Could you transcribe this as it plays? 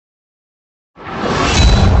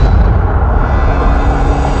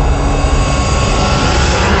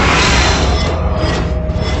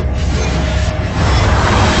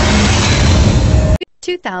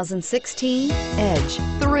2016 Edge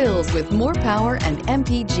thrills with more power and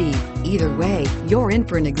MPG. Either way, you're in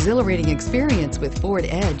for an exhilarating experience with Ford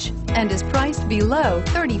Edge and is priced below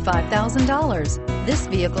 $35,000. This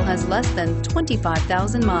vehicle has less than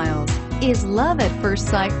 25,000 miles. Is love at first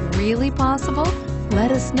sight really possible?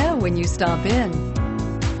 Let us know when you stop in.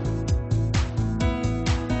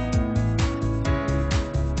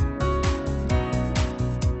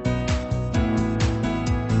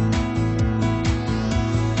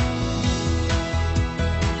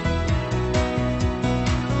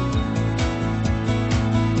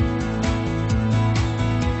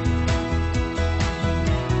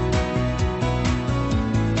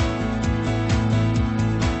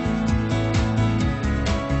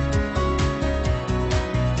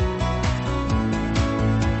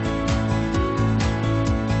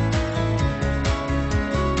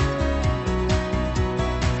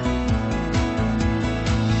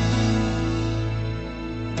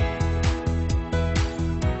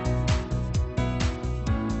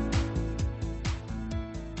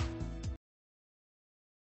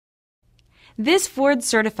 This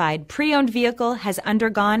Ford-certified pre-owned vehicle has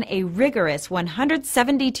undergone a rigorous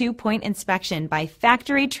 172-point inspection by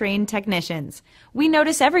factory-trained technicians. We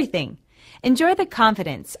notice everything. Enjoy the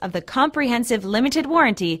confidence of the comprehensive limited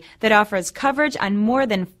warranty that offers coverage on more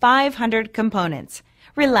than 500 components.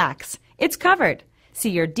 Relax, it's covered.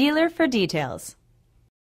 See your dealer for details.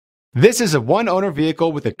 This is a one-owner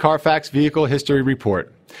vehicle with a Carfax Vehicle History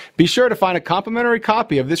Report. Be sure to find a complimentary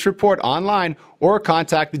copy of this report online or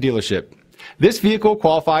contact the dealership. This vehicle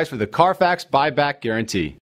qualifies for the Carfax Buyback Guarantee.